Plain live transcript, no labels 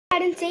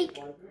hide and seek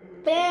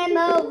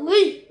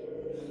family.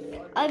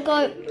 I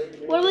got,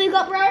 what do we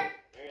got, bro?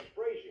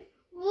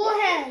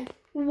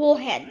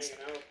 Warheads.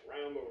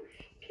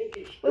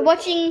 We're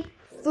watching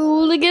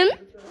Fooligan.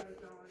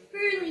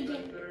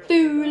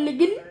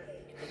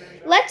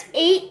 Let's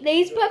eat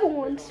these purple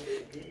ones.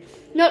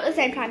 Not at the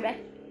same time, though.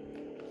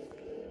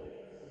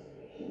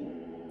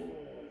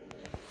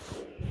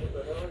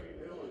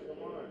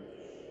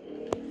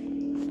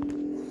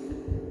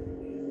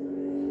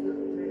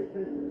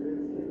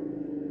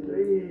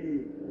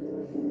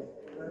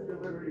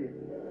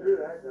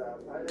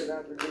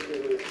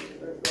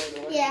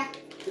 Yeah.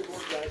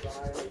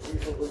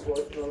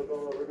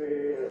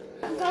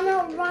 I'm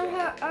gonna run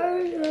her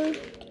over.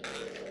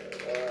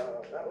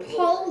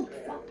 Hold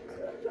fuck.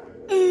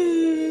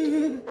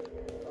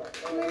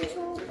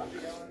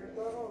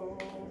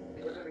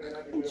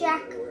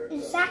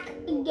 Zach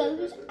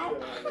goes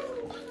out.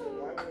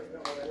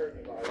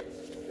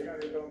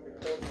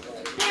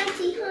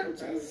 Bounty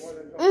hunters.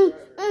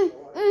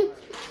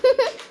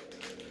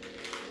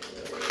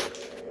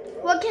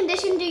 What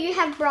condition do you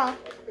have, bro?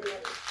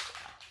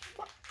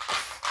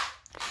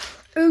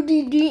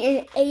 ODD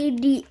and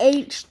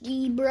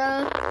ADHD,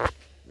 bro.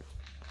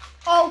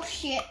 Oh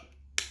shit.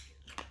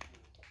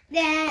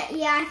 Yeah,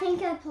 I think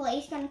the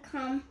police gonna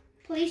come.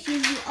 Police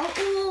usually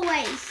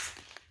always.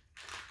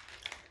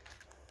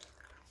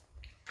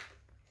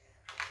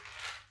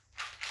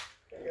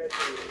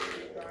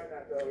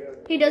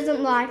 He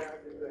doesn't lie.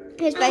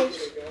 His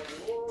face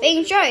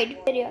being showed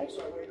videos.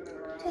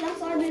 So that's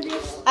why I did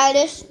this. I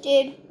just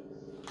did.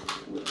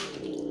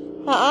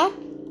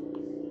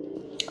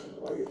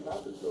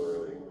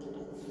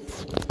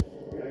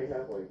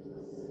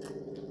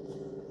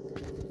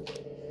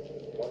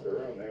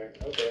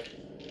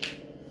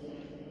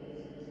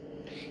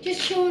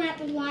 Just chilling at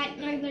the light,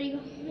 nobody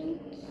behind.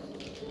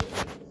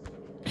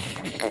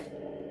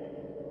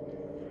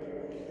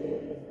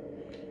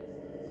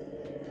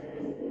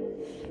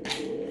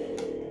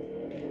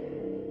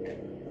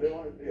 They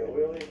want to see a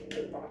wheelie.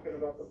 They're talking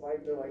about the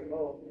bike. They're like,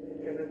 oh,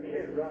 can this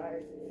kid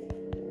ride?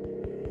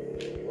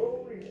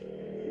 Holy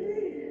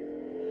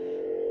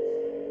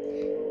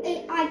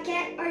shit. I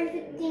get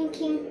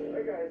overthinking.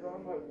 That guy's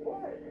on my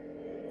butt.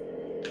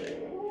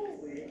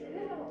 Holy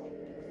cow.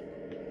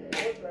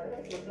 What the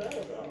heck was that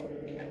about?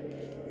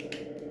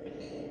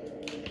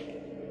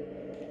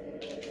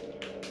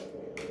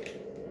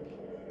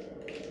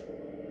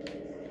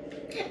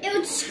 It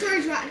was a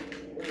screwdriver.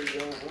 What is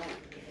going on?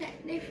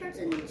 They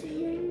presented to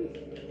him.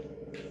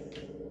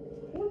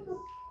 What the?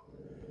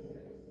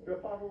 Do I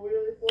pop a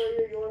wheelie for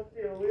you? You want to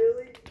see a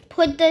wheelie?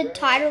 Put the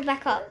title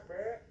back up.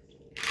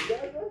 You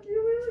guys want to see a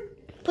wheelie?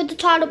 Put the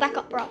title back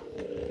up, bro.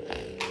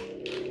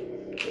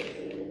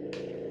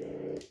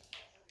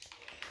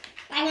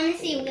 I want to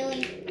see a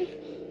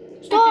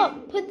wheelie.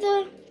 Stop! Put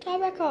the title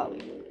back up.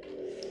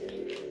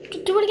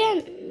 Do it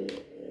again.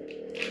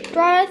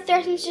 Driver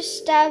threatens to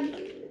stab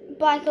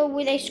biker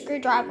with a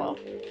screwdriver.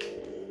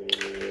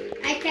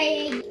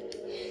 AKA.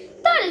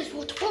 That is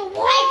what we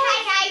want.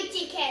 AKA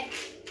chicken.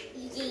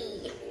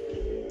 Yeah.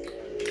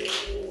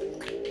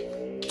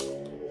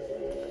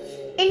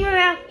 In my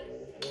mouth.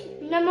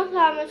 No more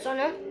thermos on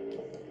it.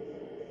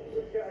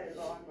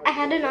 I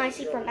had an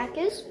icy from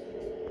Macca's.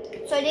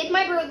 So did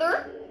my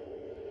brother.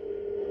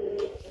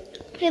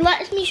 He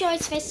lets me show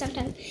his face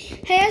sometimes.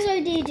 He has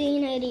ODD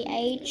and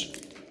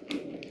ADHD.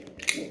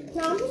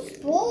 No, I'm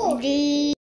just bored.